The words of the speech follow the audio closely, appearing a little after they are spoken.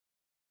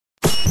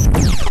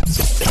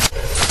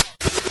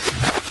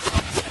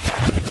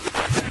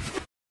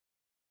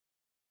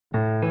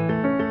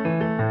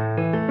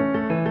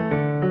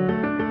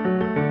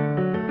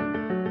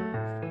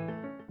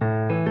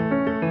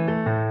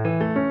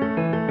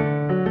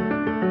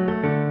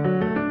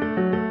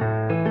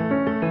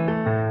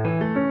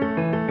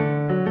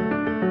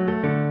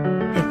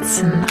It's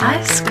an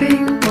ice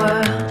cream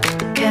world,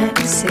 can't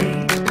you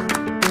see?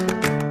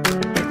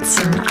 It's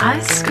an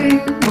ice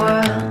cream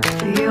world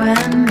for you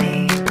and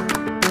me.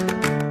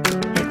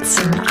 It's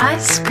an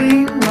ice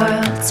cream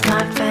world, it's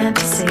my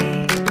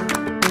fantasy.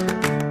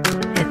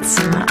 It's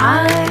an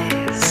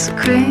ice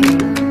cream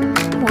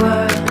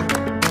world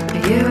for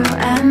you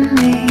and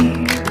me.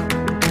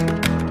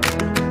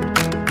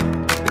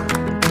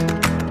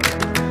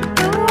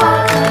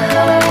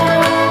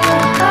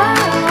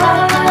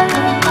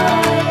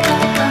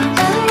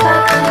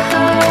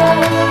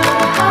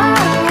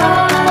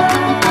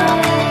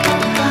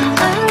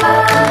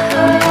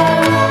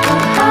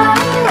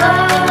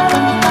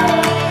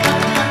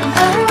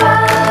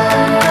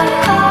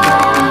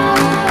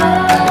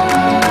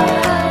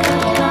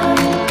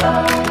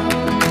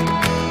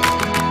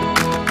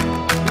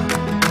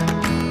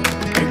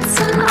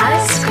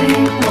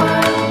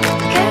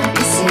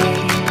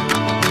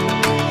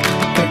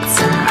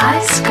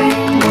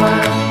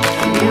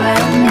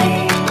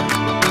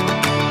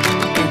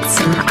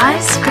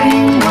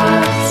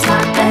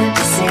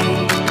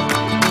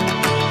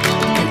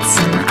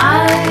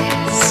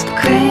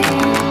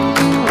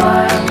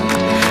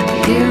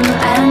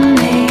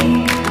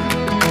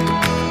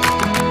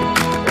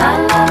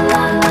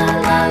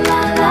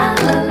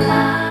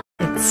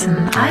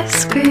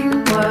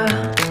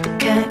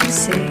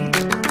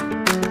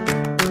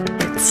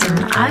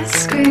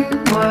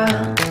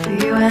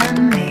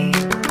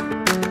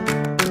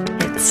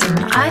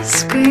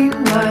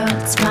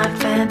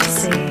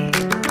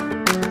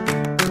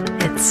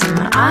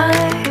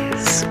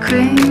 Ice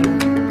cream